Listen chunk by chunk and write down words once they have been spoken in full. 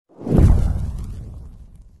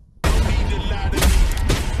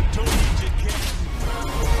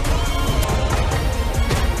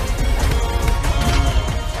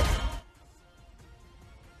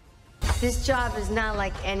This job is not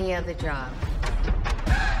like any other job.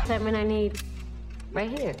 Excitement I need right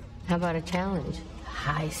here. How about a challenge?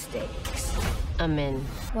 High stakes. I'm in.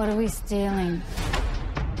 What are we stealing?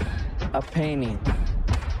 A painting.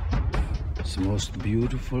 It's the most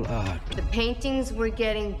beautiful art. The paintings we're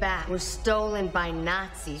getting back were stolen by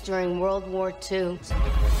Nazis during World War II.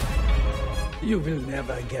 You will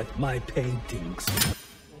never get my paintings.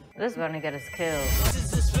 This is gonna get us killed.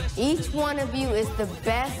 Each one of you is the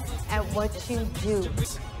best at what you do.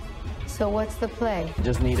 So what's the play?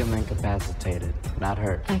 Just need him incapacitated, not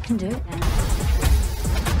hurt. I can do it.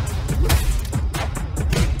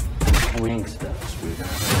 Wing stuff,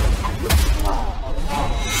 sweetheart.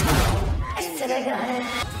 I said I got it.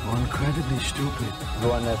 Oh, incredibly stupid.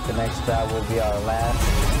 One that the next job will be our last.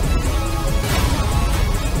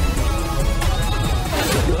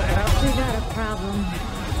 We got a problem.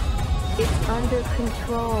 It's under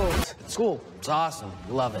control. School, it's awesome.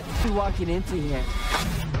 Love it. What are you walking into here?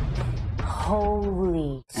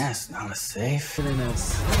 Holy. That's not a safe.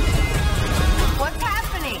 What's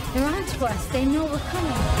happening? They're on to us. They know we're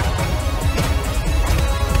coming.